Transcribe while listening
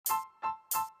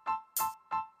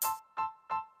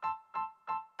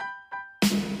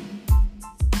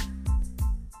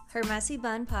Her Messy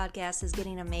Bun podcast is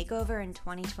getting a makeover in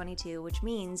 2022, which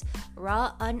means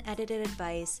raw, unedited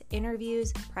advice,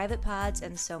 interviews, private pods,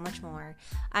 and so much more.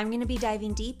 I'm going to be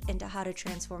diving deep into how to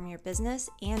transform your business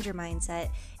and your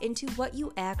mindset into what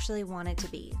you actually want it to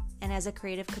be. And as a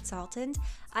creative consultant,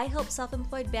 I help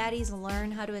self-employed baddies learn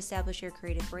how to establish your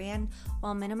creative brand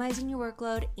while minimizing your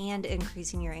workload and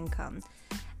increasing your income.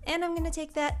 And I'm going to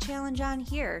take that challenge on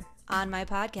here on my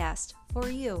podcast for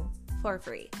you for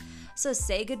free. So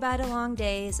say goodbye to long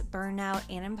days, burnout,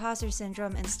 and imposter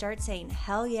syndrome and start saying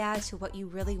hell yeah to what you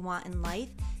really want in life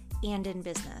and in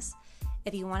business.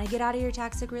 If you want to get out of your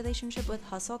toxic relationship with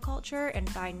hustle culture and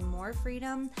find more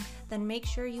freedom, then make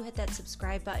sure you hit that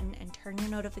subscribe button and turn your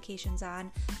notifications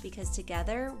on, because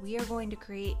together we are going to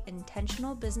create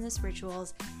intentional business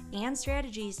rituals and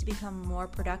strategies to become more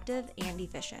productive and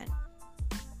efficient.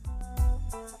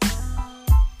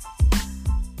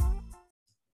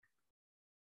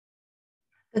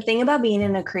 The thing about being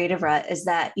in a creative rut is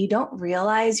that you don't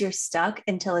realize you're stuck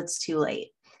until it's too late.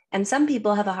 And some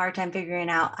people have a hard time figuring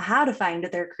out how to find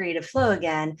their creative flow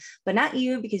again, but not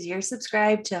you, because you're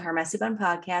subscribed to Her Messy Bun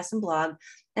podcast and blog.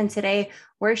 And today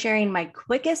we're sharing my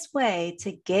quickest way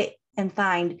to get and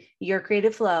find your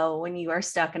creative flow when you are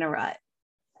stuck in a rut.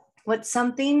 What's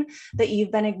something that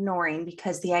you've been ignoring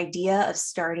because the idea of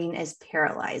starting is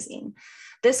paralyzing?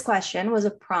 This question was a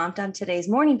prompt on today's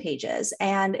morning pages,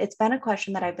 and it's been a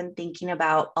question that I've been thinking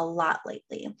about a lot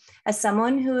lately. As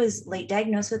someone who is late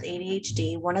diagnosed with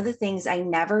ADHD, one of the things I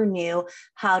never knew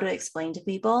how to explain to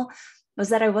people was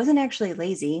that I wasn't actually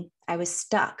lazy. I was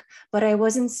stuck, but I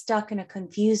wasn't stuck in a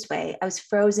confused way. I was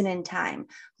frozen in time,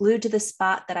 glued to the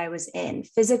spot that I was in,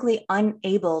 physically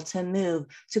unable to move,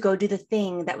 to go do the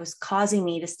thing that was causing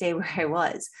me to stay where I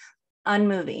was,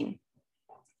 unmoving,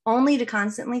 only to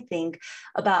constantly think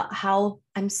about how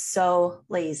I'm so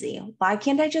lazy. Why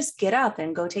can't I just get up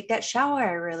and go take that shower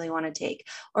I really want to take?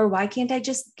 Or why can't I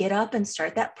just get up and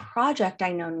start that project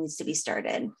I know needs to be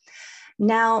started?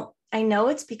 Now, I know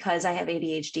it's because I have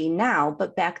ADHD now,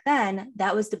 but back then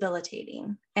that was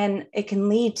debilitating, and it can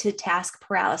lead to task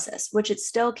paralysis, which it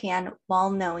still can while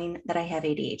knowing that I have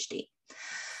ADHD,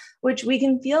 which we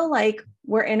can feel like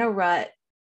we're in a rut,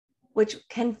 which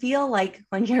can feel like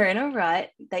when you're in a rut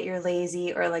that you're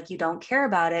lazy or like you don't care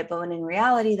about it, but when in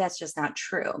reality, that's just not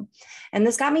true. And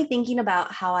this got me thinking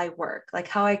about how I work, like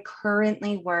how I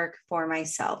currently work for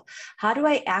myself. How do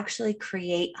I actually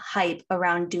create hype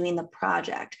around doing the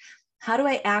project? How do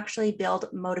I actually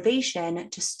build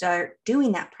motivation to start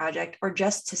doing that project or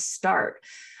just to start?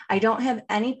 I don't have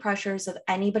any pressures of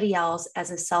anybody else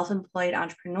as a self-employed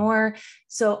entrepreneur.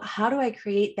 So how do I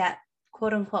create that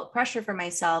quote unquote pressure for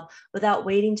myself without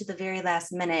waiting to the very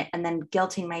last minute and then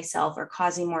guilting myself or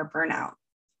causing more burnout?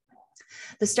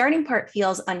 The starting part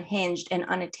feels unhinged and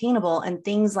unattainable, and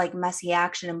things like messy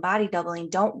action and body doubling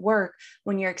don't work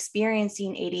when you're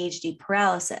experiencing ADHD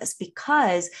paralysis,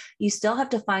 because you still have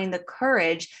to find the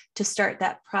courage to start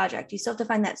that project. You still have to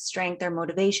find that strength or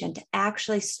motivation to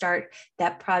actually start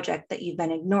that project that you've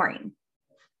been ignoring.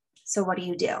 So what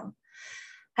do?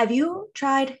 Have you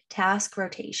tried task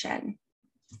rotation?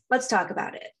 Let's talk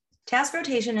about it. Task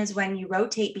rotation is when you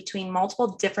rotate between multiple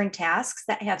different tasks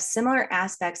that have similar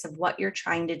aspects of what you're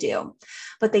trying to do,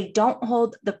 but they don't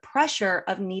hold the pressure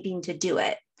of needing to do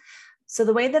it. So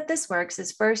the way that this works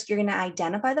is, first, you're going to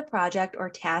identify the project or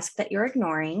task that you're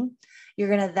ignoring.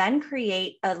 You're going to then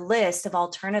create a list of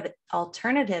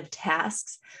alternative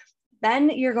tasks. Then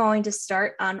you're going to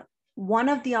start on one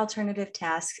of the alternative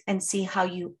tasks and see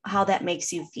how that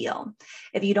makes you feel.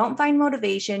 If you don't find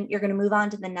motivation, you're going to move on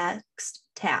to the next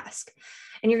task.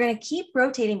 And you're going to keep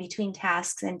rotating between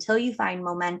tasks until you find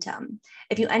momentum.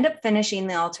 If you end up finishing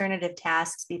the alternative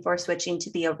tasks before switching to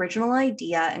the original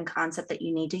idea and concept that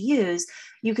you need to use,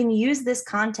 you can use this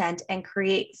content and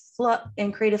create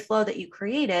a flow that you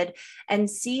created and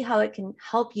see how it can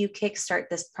help you kickstart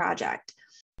this project.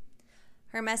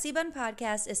 Her Messy Bun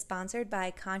podcast is sponsored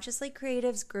by Consciously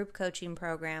Creative's group coaching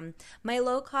program. My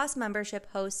low-cost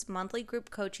membership hosts monthly group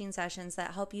coaching sessions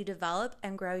that help you develop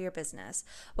and grow your business.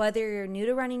 Whether you're new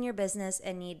to running your business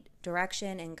and need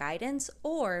direction and guidance,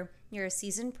 or you're a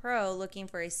seasoned pro looking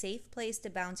for a safe place to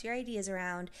bounce your ideas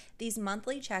around, these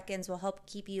monthly check-ins will help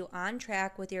keep you on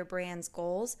track with your brand's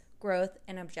goals, growth,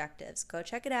 and objectives. Go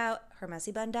check it out,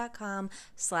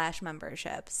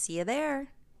 hermessybun.com/membership. See you there.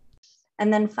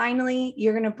 And then finally,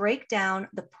 you're going to break down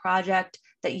the project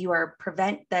that you are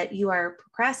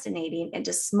procrastinating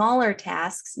into smaller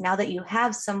tasks now that you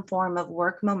have some form of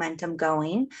work momentum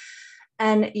going.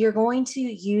 And you're going to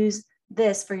use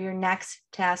this for your next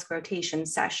task rotation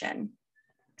session.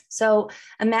 So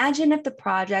imagine if the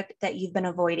project that you've been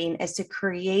avoiding is to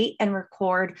create and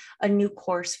record a new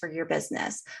course for your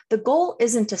business. The goal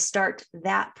isn't to start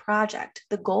that project.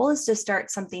 The goal is to start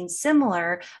something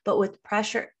similar, but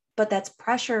that's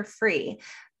pressure free,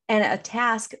 and a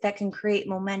task that can create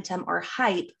momentum or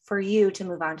hype for you to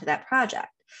move on to that project.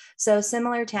 So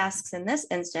similar tasks in this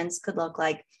instance could look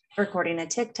like recording a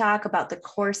TikTok about the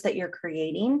course that you're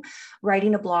creating,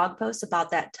 writing a blog post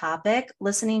about that topic,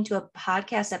 listening to a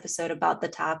podcast episode about the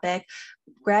topic,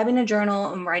 grabbing a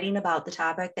journal and writing about the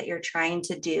topic that you're trying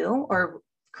to do or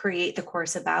create the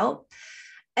course about.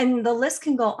 And the list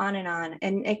can go on,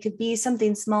 and it could be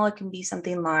something small, it can be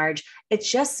something large.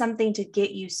 It's just something to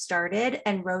get you started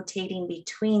and rotating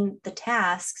between the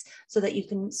tasks so that you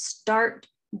can start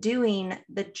doing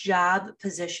the job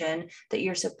position that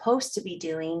you're supposed to be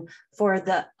doing for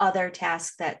the other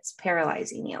task that's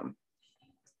paralyzing you.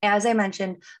 As I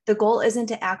mentioned, the goal isn't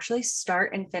to actually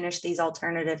start and finish these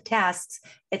alternative tasks,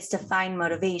 it's to find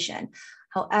motivation.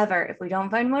 However, if we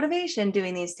don't find motivation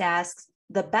doing these tasks,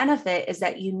 the benefit is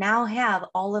that you now have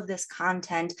all of this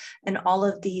content and all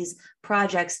of these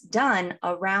projects done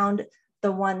around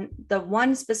the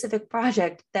one specific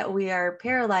project that we are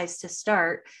paralyzed to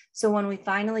start. So when we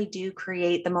finally do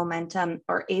create the momentum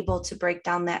or able to break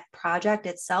down that project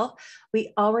itself,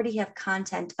 we already have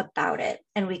content about it,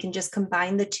 and we can just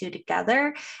combine the two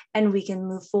together and we can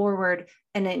move forward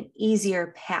in an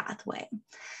easier pathway.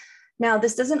 Now,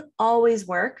 this doesn't always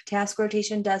work. Task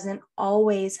rotation doesn't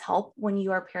always help when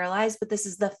you are paralyzed, but this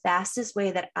is the fastest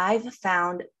way that I've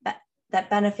found that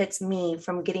benefits me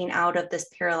from getting out of this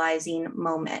paralyzing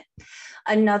moment.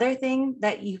 Another thing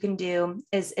that you can do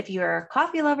is, if you're a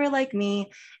coffee lover like me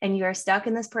and you are stuck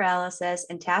in this paralysis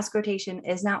and task rotation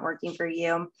is not working for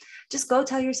you, just go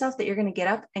tell yourself that you're going to get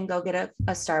up and go get a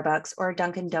Starbucks or a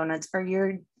Dunkin' Donuts or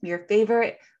your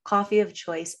favorite coffee of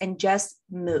choice and just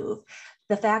move.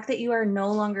 The fact that you are no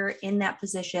longer in that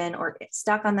position or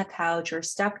stuck on the couch or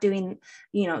stuck doing,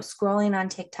 scrolling on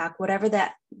TikTok, whatever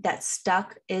that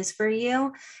stuck is for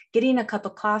you, getting a cup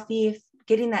of coffee,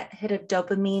 getting that hit of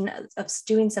dopamine of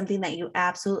doing something that you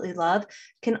absolutely love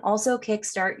can also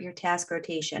kickstart your task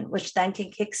rotation, which then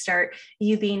can kickstart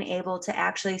you being able to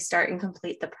actually start and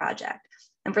complete the project.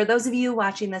 And for those of you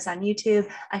watching this on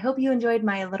YouTube, I hope you enjoyed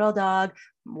my little dog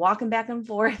walking back and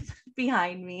forth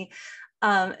behind me.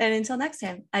 And until next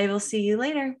time, I will see you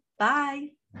later. Bye.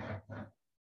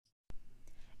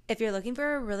 If you're looking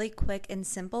for a really quick and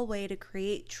simple way to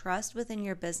create trust within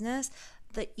your business,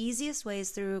 the easiest way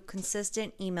is through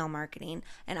consistent email marketing,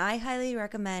 and I highly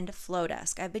recommend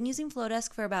Flowdesk. I've been using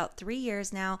Flowdesk for about 3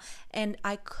 years now, and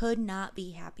I could not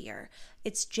be happier.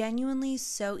 It's genuinely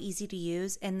so easy to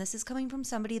use, and this is coming from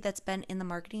somebody that's been in the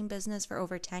marketing business for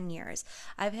over 10 years.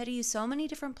 I've had to use so many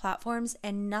different platforms,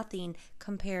 and nothing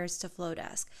compares to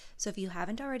Flowdesk. So if you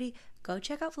haven't already, go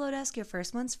check out Flowdesk. Your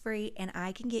first month's free, and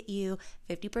I can get you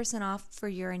 50% off for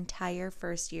your entire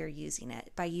first year using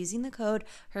it by using the code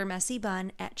HerMessyBun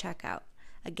at checkout.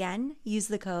 Again, use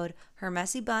the code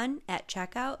HerMessyBun at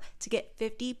checkout to get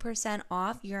 50%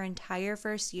 off your entire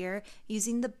first year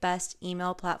using the best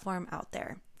email platform out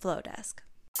there, Flowdesk.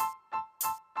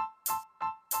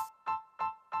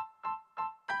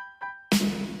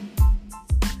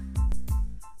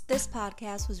 This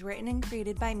podcast was written and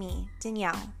created by me,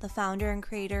 Danielle, the founder and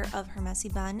creator of Her Messy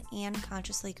Bun and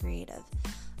Consciously Creative.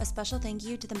 A special thank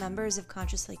you to the members of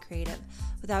Consciously Creative.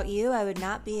 Without you, I would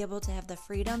not be able to have the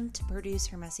freedom to produce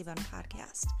Her Messy Bun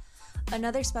podcast.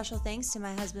 Another special thanks to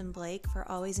my husband Blake for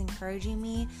always encouraging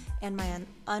me and my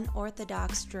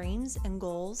unorthodox dreams and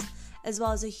goals, as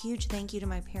well as a huge thank you to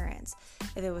my parents.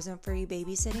 If it wasn't for you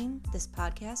babysitting, this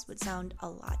podcast would sound a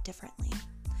lot differently.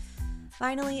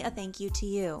 Finally, a thank you to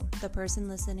you, the person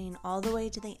listening all the way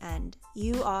to the end.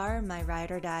 You are my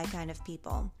ride or die kind of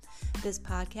people. This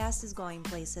podcast is going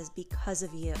places because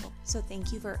of you. So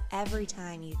thank you for every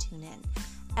time you tune in,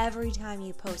 every time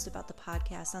you post about the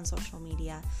podcast on social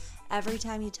media, every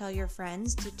time you tell your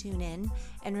friends to tune in,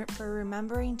 and for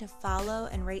remembering to follow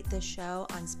and rate this show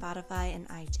on Spotify and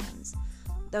iTunes.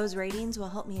 Those ratings will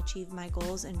help me achieve my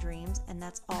goals and dreams, and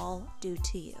that's all due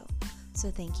to you. So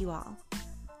thank you all.